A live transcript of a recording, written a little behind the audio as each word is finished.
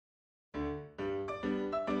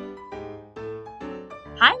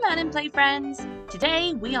Hi Learn and Play friends!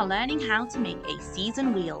 Today we are learning how to make a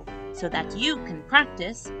season wheel so that you can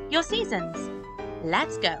practice your seasons.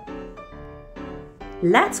 Let's go!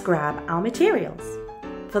 Let's grab our materials.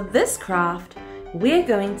 For this craft, we're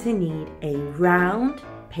going to need a round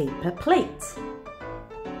paper plate.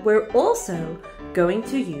 We're also going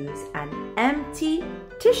to use an empty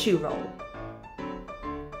tissue roll.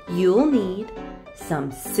 You'll need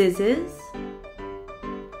some scissors,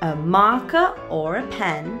 a marker or a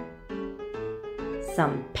pen,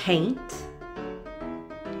 some paint,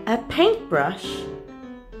 a paintbrush,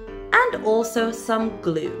 and also some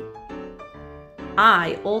glue.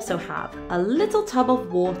 I also have a little tub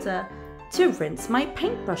of water to rinse my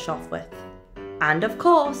paintbrush off with, and of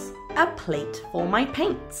course, a plate for my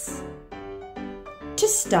paints. To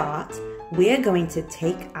start, we're going to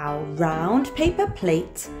take our round paper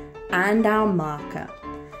plate and our marker,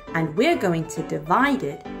 and we're going to divide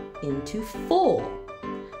it into 4.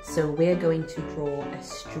 So we're going to draw a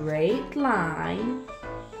straight line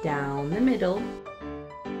down the middle,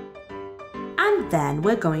 and then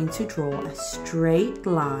we're going to draw a straight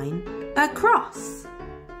line across.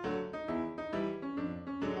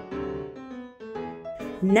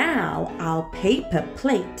 Now our paper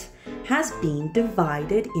plate has been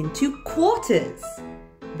divided into quarters.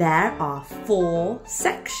 There are 4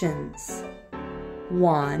 sections.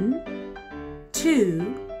 1,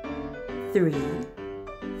 2, 3,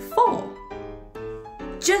 4.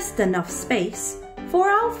 Just enough space for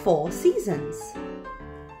our 4 seasons.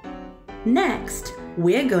 Next,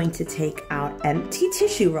 we're going to take our empty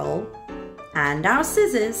tissue roll and our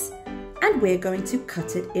scissors, and we're going to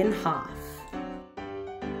cut it in half.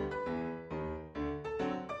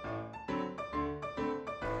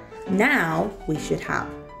 Now we should have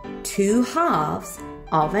 2 halves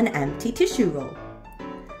of an empty tissue roll.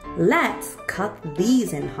 Let's cut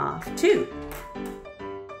these in half too.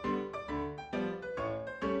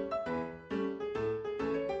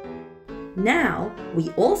 Now we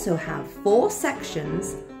also have 4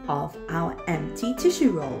 sections of our empty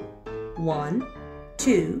tissue roll. 1,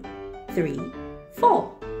 2, 3,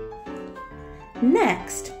 4.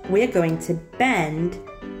 Next, we're going to bend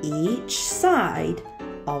each side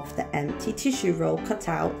of the empty tissue roll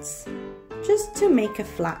cutouts just to make a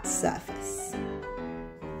flat surface.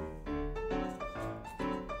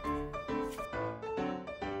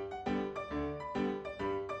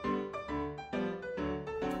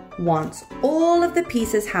 Once all of the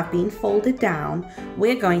pieces have been folded down,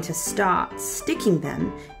 we're going to start sticking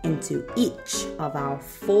them into each of our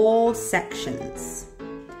 4 sections.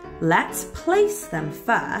 Let's place them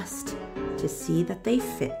first to see that they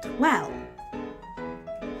fit well.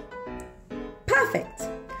 Perfect!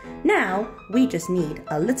 Now we just need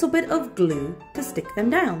a little bit of glue to stick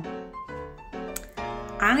them down.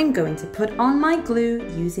 I'm going to put on my glue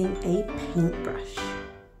using a paintbrush.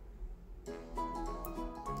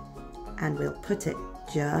 And we'll put it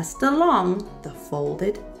just along the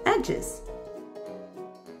folded edges.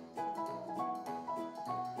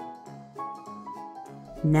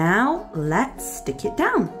 Now let's stick it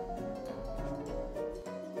down.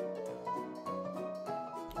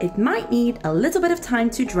 It might need a little bit of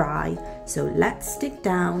time to dry, so let's stick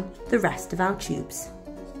down the rest of our tubes.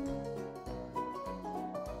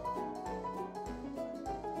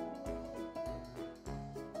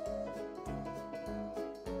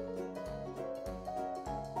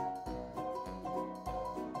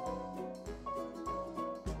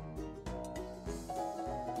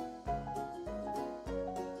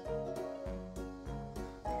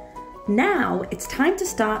 Now it's time to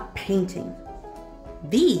start painting.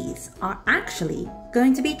 These are actually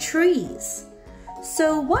going to be trees.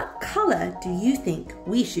 So what color do you think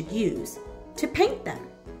we should use to paint them?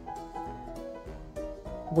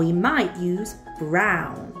 We might use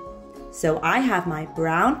brown. So I have my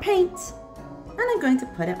brown paint and I'm going to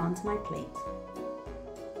put it onto my plate.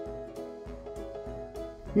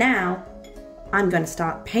 Now I'm going to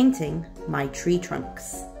start painting my tree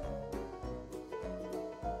trunks.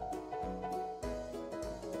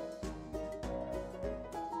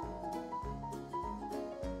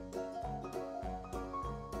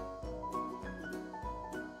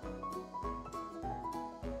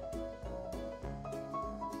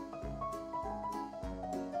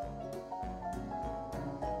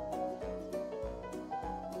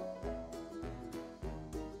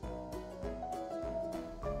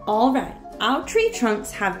 Alright, our tree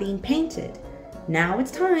trunks have been painted. Now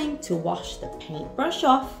it's time to wash the paintbrush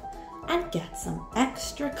off and get some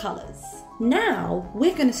extra colors. Now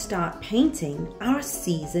we're going to start painting our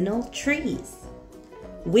seasonal trees.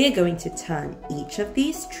 We're going to turn each of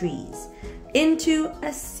these trees into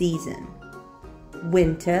a season.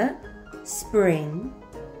 winter, spring,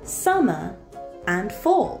 summer, and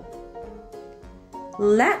fall.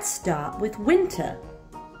 Let's start with winter.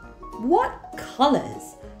 What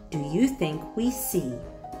colors do you think we see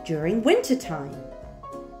during winter time?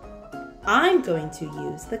 I'm going to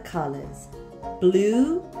use the colors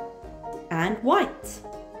blue and white.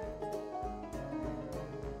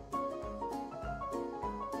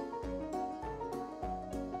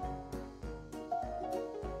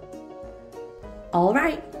 All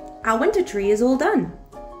right, our winter tree is all done.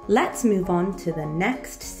 Let's move on to the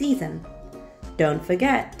next season. Don't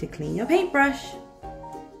forget to clean your paintbrush.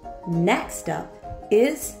 Next up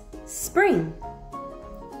is spring.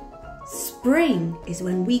 Spring is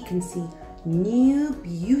when we can see new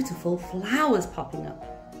beautiful flowers popping up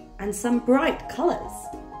and some bright colors.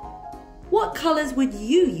 What colors would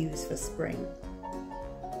you use for spring?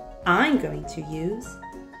 I'm going to use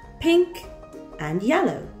pink and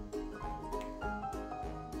yellow.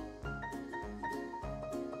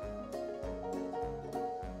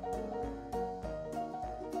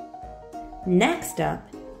 Next up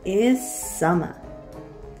is summer.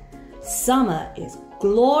 Summer is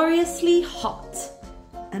gloriously hot,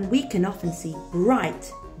 and we can often see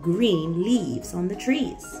bright green leaves on the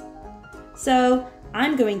trees. So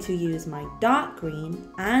I'm going to use my dark green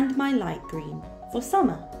and my light green for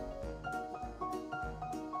summer.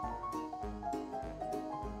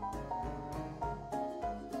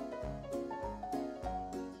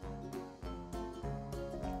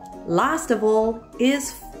 Last of all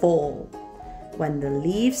is fall, when the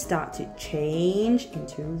leaves start to change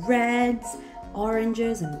into reds,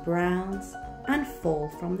 oranges and browns and fall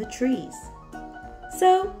from the trees.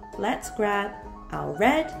 So let's grab our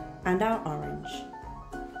red and our orange.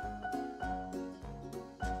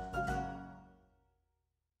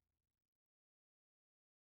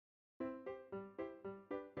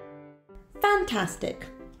 Fantastic!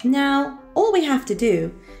 Now all we have to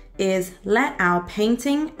do is let our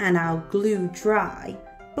painting and our glue dry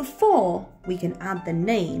before we can add the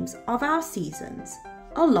names of our seasons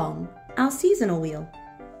along our seasonal wheel.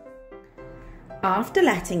 After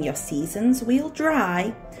letting your seasons wheel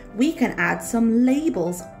dry, we can add some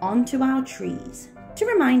labels onto our trees to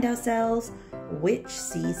remind ourselves which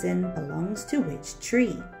season belongs to which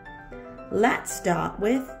tree. Let's start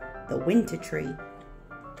with the winter tree.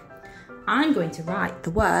 I'm going to write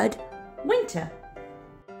the word winter.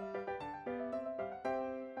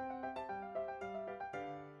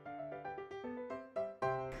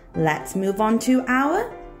 Let's move on to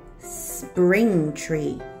our spring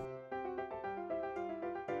tree.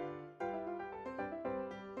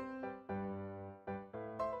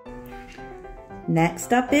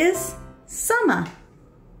 Next up is summer.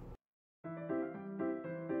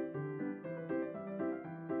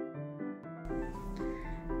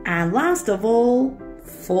 And last of all,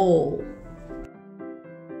 fall.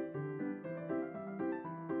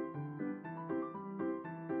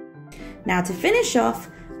 Now to finish off,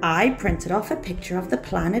 I printed off a picture of the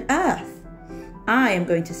planet Earth. I am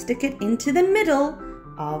going to stick it into the middle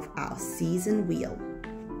of our season wheel.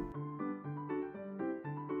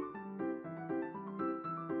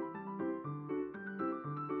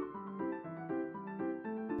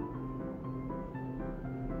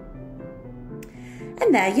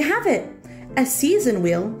 And there you have it, a season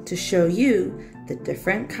wheel to show you the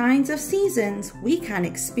different kinds of seasons we can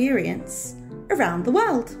experience around the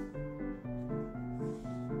world.